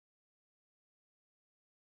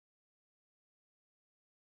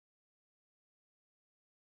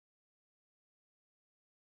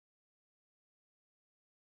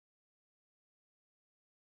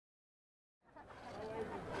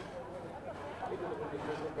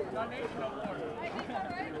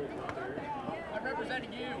I'm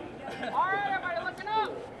representing you. All right, everybody, listen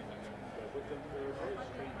up.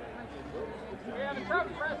 We have a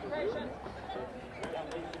trophy presentation.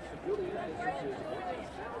 We'll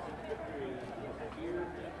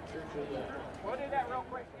do that real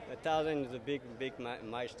quick. 1,000 is a big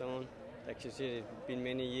milestone. Like you said, it's been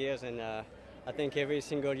many years, and I think every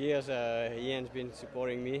single year Ian's been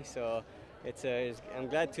supporting me. So I'm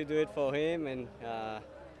glad to do it for him, and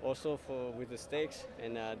also with the stakes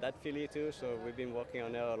and that filly too. So we've been working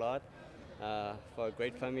on her a lot for a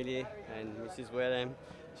great family and Mrs. Whitham.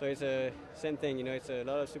 So it's the same thing, you know. It's a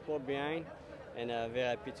lot of support behind, and very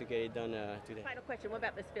happy to get it done today. Final question: what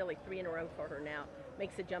about this filly? 3 in a row for her now.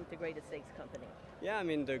 Makes a jump to Greatest Stakes Company. Yeah, I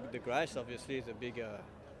mean the grass obviously is a big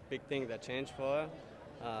thing that changed for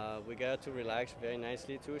her. We got her to relax very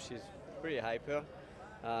nicely too. She's pretty hyper,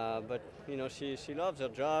 but you know she loves her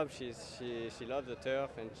job. She loves the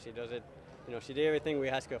turf, and she does it. You know, she did everything we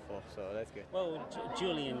asked her for, so that's good. Well,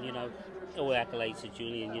 Julien, you know, all accolades to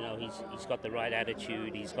Julien. You know, he's got the right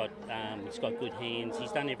attitude. He's got good hands.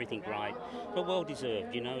 He's done everything right, but well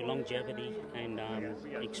deserved. You know, longevity, and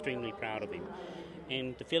extremely proud of him.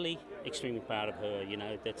 And the filly, extremely proud of her. You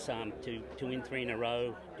know, that's to win 3 in a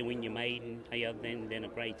row, to win your maiden, then a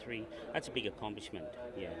grade 3. That's a big accomplishment.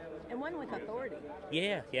 Yeah. And one with authority.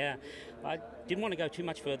 Yeah. I didn't want to go too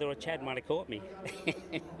much further, or Chad might have caught me.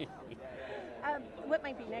 What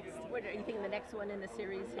might be next? What are you thinking the next one in the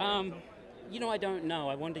series? You know, I don't know.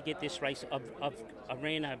 I wanted to get this race.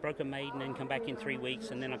 I broke a maiden and come back in 3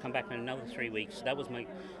 weeks, and then I come back in another 3 weeks. That was my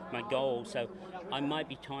goal. So I might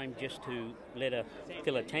be timed just to let her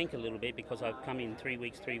fill her tank a little bit, because I've come in 3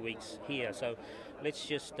 weeks here. So let's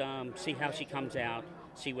just see how she comes out,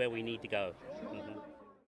 see where we need to go.